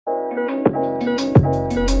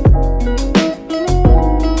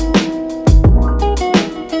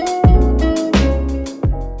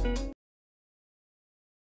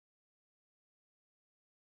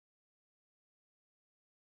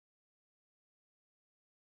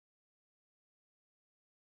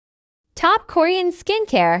Top Korean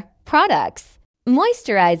skincare products.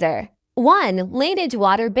 Moisturizer. 1. Laneige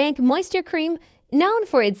Water Bank Moisture Cream, known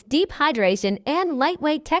for its deep hydration and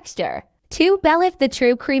lightweight texture. 2. 𝘱𝘪𝘏 The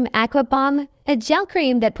True Cream Aqua Balm, a gel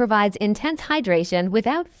cream that provides intense hydration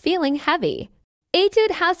without feeling heavy.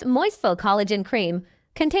 Etude House Moistful Collagen Cream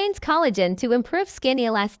contains collagen to improve skin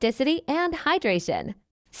elasticity and hydration.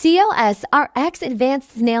 𝘰𝘪𝘴𝘪𝘏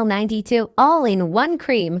Advanced Snail 92 All-in-One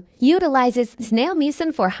Cream utilizes snail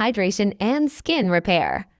mucin for hydration and skin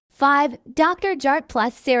repair. 5. 𝘷𝘪𝘥𝘦𝘆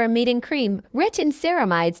Ceramidin Cream, rich in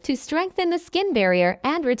ceramides to strengthen the skin barrier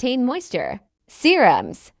and retain moisture.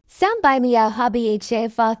 Serums.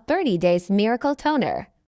 𝘰𝘫𝘏𝘵𝘱𝘏 30 Days Miracle Toner.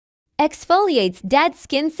 Exfoliates dead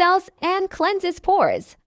skin cells and cleanses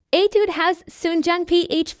pores. Etude House Sunjun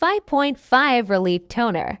pH 5.5 Relief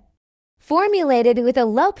Toner. Formulated with a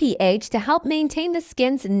low pH to help maintain the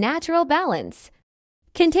skin's natural balance.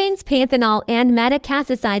 Contains panthenol and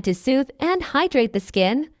metacalcicide to soothe and hydrate the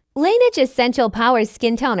skin. Laneige Essential Power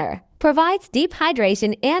Skin Toner provides deep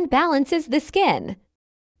hydration and balances the skin.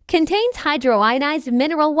 Contains hydroionized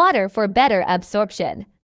mineral water for better absorption.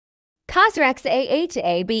 Cosrx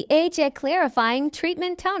𝘱𝘪𝘴𝘏𝘏𝘧𝘕 Clarifying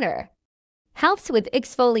Treatment Toner. Helps with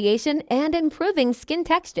exfoliation and improving skin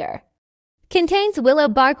texture. Contains willow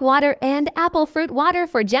bark water and apple fruit water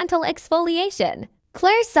for gentle exfoliation.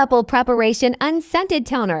 𝘋𝘪𝘴 Supple Preparation Unscented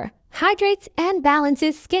Toner hydrates and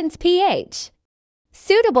balances skin's pH.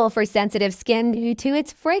 Suitable for sensitive skin due to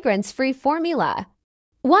its fragrance-free formula.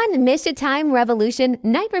 1. 𝘱𝘪𝘴𝘪𝘏 Revolution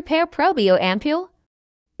Night Repair Probio Ampule.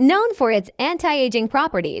 Known for its anti-aging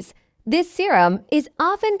properties, this serum is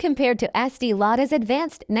often compared to Estée Lauder's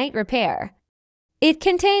Advanced Night Repair. It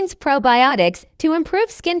contains probiotics to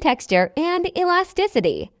improve skin texture and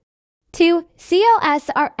elasticity. 2.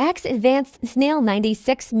 𝘰𝘪𝘴𝑟𝑥 Advanced Snail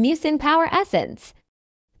 96 Mucin Power Essence.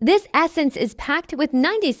 This essence is packed with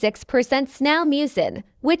 96% snail mucin,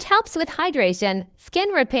 which helps with hydration, skin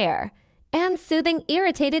repair, and soothing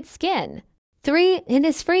irritated skin. 3.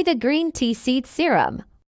 Innisfree The Green Tea Seed Serum.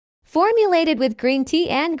 Formulated with green tea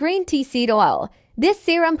and green tea seed oil, this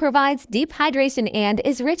serum provides deep hydration and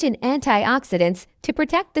is rich in antioxidants to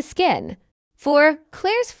protect the skin. 4.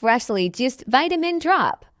 𝘋𝘪𝑟𝑒's Freshly Juiced Vitamin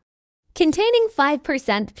Drop. Containing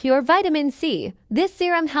 5% pure vitamin C, this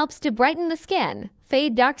serum helps to brighten the skin,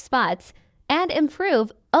 fade dark spots, and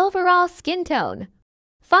improve overall skin tone.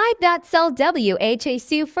 5.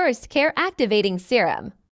 𝘱𝘪𝘴𝘏𝘃 First Care Activating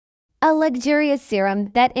Serum. A luxurious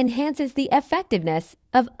serum that enhances the effectiveness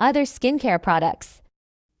of other skincare products.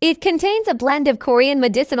 It contains a blend of Korean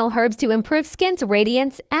medicinal herbs to improve skin's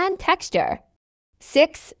radiance and texture.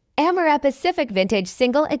 6. 𝘱𝑚𝑒RA Pacific Vintage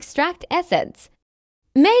Single Extract Essence.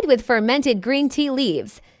 Made with fermented green tea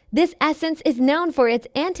leaves, this essence is known for its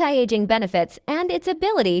anti-aging benefits and its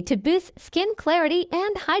ability to boost skin clarity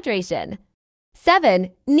and hydration. 7.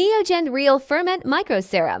 Neogen Real Ferment Micro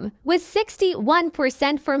Serum. With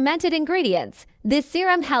 61% fermented ingredients, this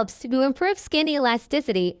serum helps to improve skin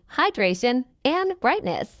elasticity, hydration, and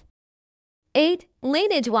brightness. 8.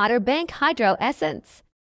 Laneige Water Bank Hydro Essence.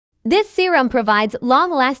 This serum provides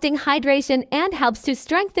long-lasting hydration and helps to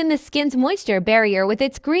strengthen the skin's moisture barrier with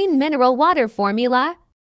its green mineral water formula.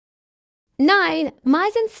 9.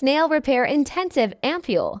 𝑚izone Snail Repair Intensive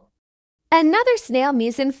Ampule. Another snail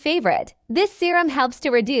mucin favorite, this serum helps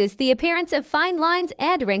to reduce the appearance of fine lines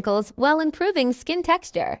and wrinkles while improving skin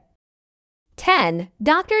texture. 10.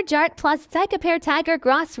 𝘷𝘪𝘥𝘦𝘆 Psychopair Tiger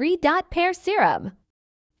Gross Re.Pair Serum.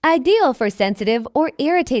 Ideal for sensitive or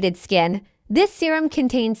irritated skin, this serum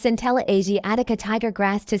contains Centella Asiatica tiger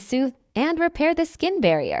grass to soothe and repair the skin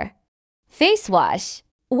barrier. Face wash.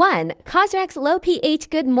 1. Cosrx Low pH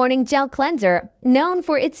Good Morning Gel Cleanser, known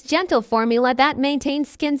for its gentle formula that maintains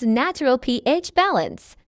skin's natural pH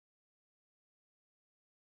balance.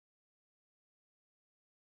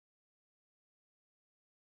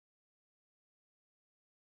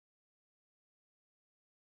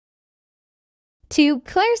 Two.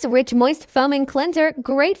 𝘋𝘪𝘴𝑟𝑒's Rich Moist Foaming Cleanser,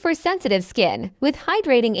 great for sensitive skin, with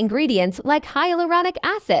hydrating ingredients like hyaluronic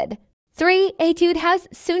acid. 3. Etude House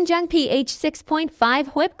Sunjun pH 6.5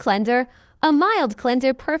 Whip Cleanser, a mild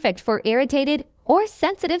cleanser perfect for irritated or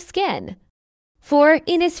sensitive skin. 4.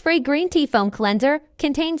 Innisfree Green Tea Foam Cleanser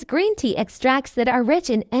contains green tea extracts that are rich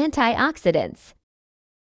in antioxidants.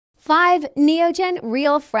 5. Neogen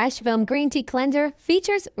Real Fresh Foam Green Tea Cleanser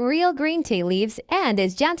features real green tea leaves and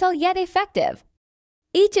is gentle yet effective.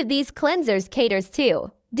 Each of these cleansers caters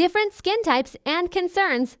to different skin types and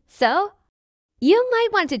concerns, so you might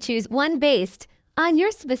want to choose one based on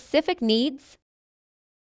your specific needs.